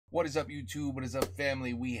What is up, YouTube? What is up,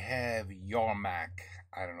 family? We have YARMAK.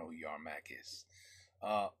 I don't know who YARMAK is,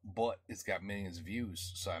 but it's got millions of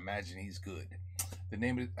views, so I imagine he's good. The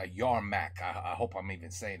name of it, YARMAK. I hope I'm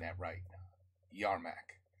even saying that right.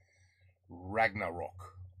 YARMAK. RAGNAROK.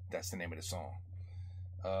 That's the name of the song.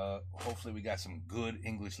 Hopefully we got some good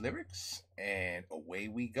English lyrics, and away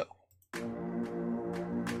we go.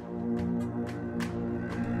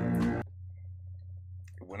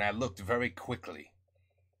 When I looked very quickly,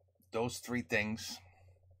 those three things,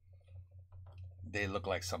 they look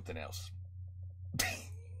like something else.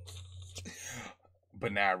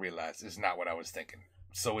 But now I realize it's not what I was thinking.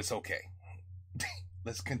 So it's okay.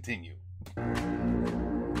 Let's continue.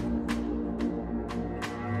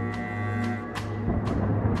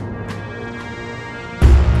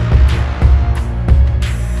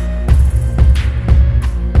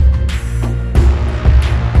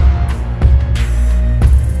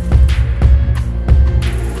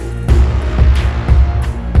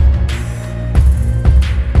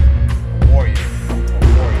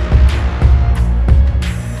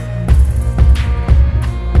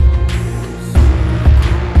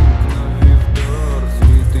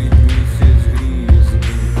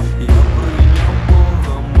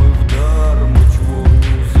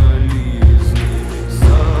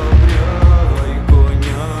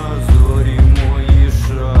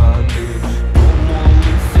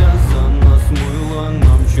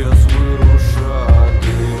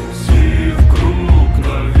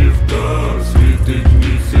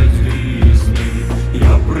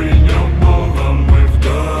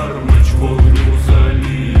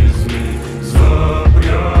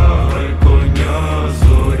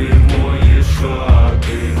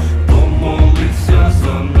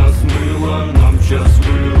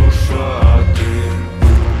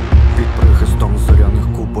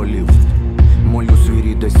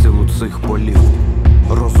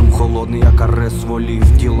 Розум холодний, як арес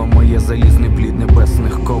волів. Тіло моє залізний плід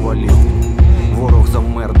небесних ковалів. Ворог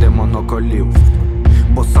завмер, де моноколів,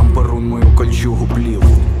 бо сам Перун мою кольчугу плів.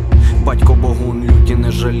 Батько Богун люті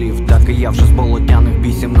не жалів, так і я вже з болотяних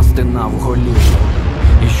бісів настинав голів.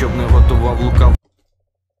 І щоб не готував лукав,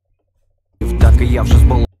 так і я вже з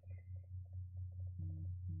болотяних.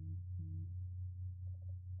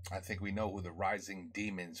 I think we know who the rising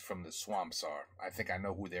demons from the swamps are. I think I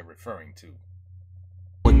know who they're referring to.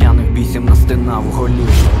 Бісім настинав голів.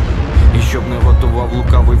 І щоб не готував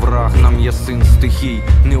лукавий враг, нам є син стихій,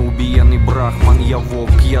 неубієний брахман. Я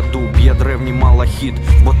вовк, я дуб, я древній малахіт,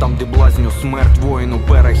 бо там, де блазню смерть, воїну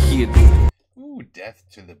перехід.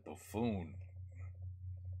 Death to the buffoon.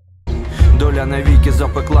 Доля навіки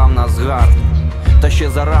запекла в нас гард, та ще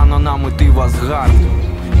зарано нам іти в Асгард.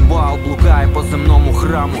 Баал блукає по земному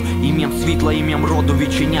храму, ім'ям світла, ім'ям роду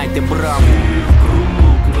відчиняйте браму.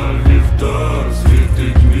 Круг на вівтар,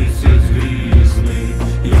 світить місяць грізний.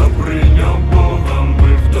 Я прийняв Бога,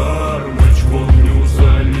 ми вдар, меч вогню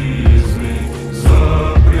залізний.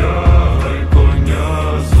 Запрягай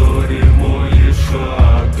коня, зорі мої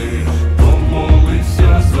шати.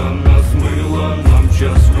 Помолися за нас, мила, нам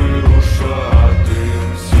час вирушати.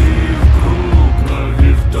 Всі вкруг на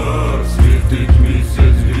вівтар, світить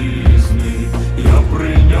місяць грізний. Я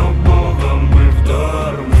прийняв Бога, ми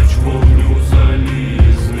вдар, меч вогню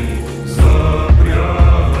залізний.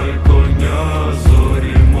 Запрягай коня,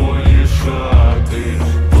 зорі мої шати.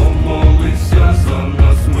 Помолися за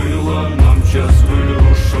нас, мила, нам час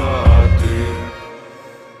вирушати.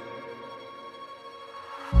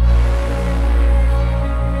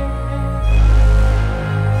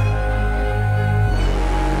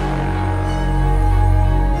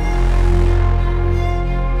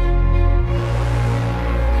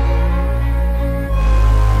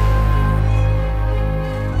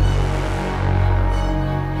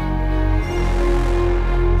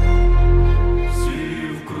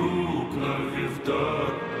 Сів круг на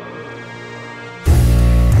вівтар.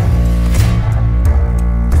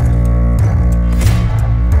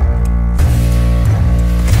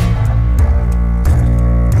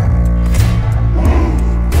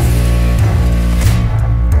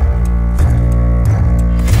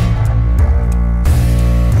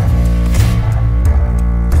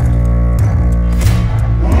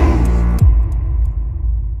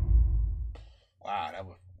 Wow, that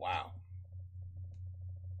was wow.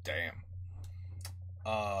 Damn.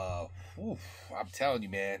 I'm telling you,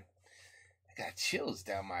 man, I got chills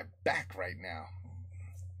down my back right now.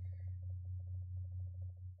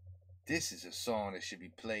 This is a song that should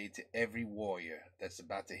be played to every warrior that's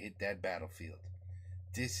about to hit that battlefield.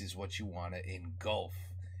 This is what you want to engulf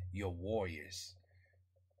your warriors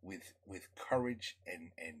with courage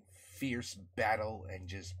and fierce battle, and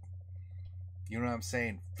just, You know what I'm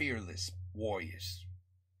saying? Fearless warriors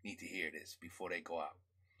need to hear this before they go out,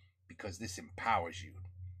 because this empowers you.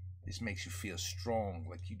 This makes you feel strong,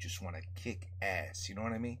 like you just want to kick ass. You know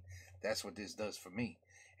what I mean? That's what this does for me.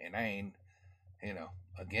 And I ain't,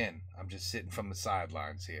 again, I'm just sitting from the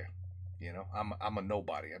sidelines here. I'm a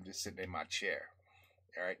nobody. I'm just sitting in my chair.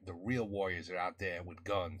 All right? The real warriors are out there with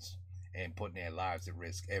guns and putting their lives at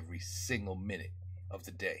risk every single minute of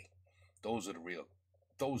the day. Those are the real,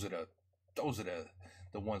 those are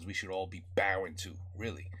the ones we should all be bowing to,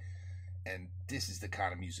 really. And this is the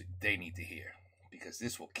kind of music they need to hear, because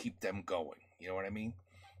this will keep them going. You know what I mean?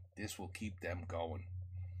 This will keep them going.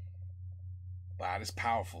 Wow, it's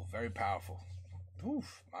powerful, very powerful.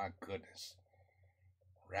 Oof, my goodness.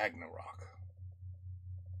 Ragnarok.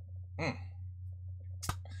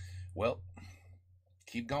 Well,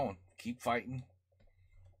 keep going, keep fighting.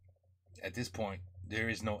 At this point, there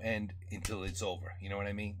is no end until it's over. You know what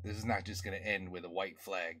I mean? This is not just going to end with a white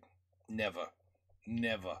flag. Never.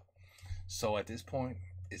 Never. So at this point,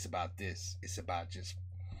 it's about this. It's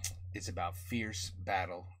about fierce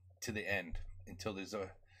battle to the end until there's a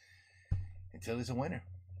winner.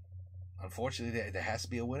 Unfortunately, there has to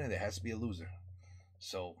be a winner. There has to be a loser.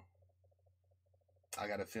 So I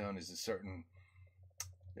got a feeling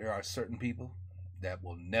there are certain people that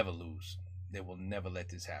will never lose. They will never let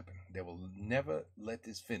this happen. They will never let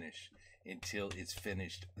this finish until it's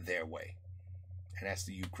finished their way. And that's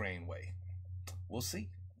the Ukraine way. We'll see.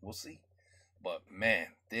 We'll see. But man,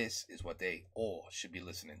 this is what they all should be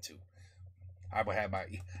listening to. I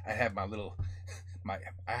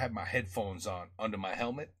have my headphones on under my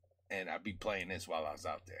helmet, and I'd be playing this while I was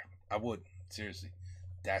out there. I would. Seriously.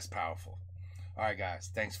 That's powerful. All right,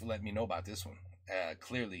 guys. Thanks for letting me know about this one.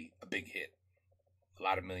 Clearly a big hit. A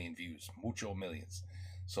lot of million views. Mucho millions.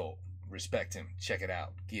 So respect him. Check it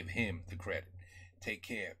out. Give him the credit. Take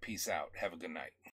care. Peace out. Have a good night.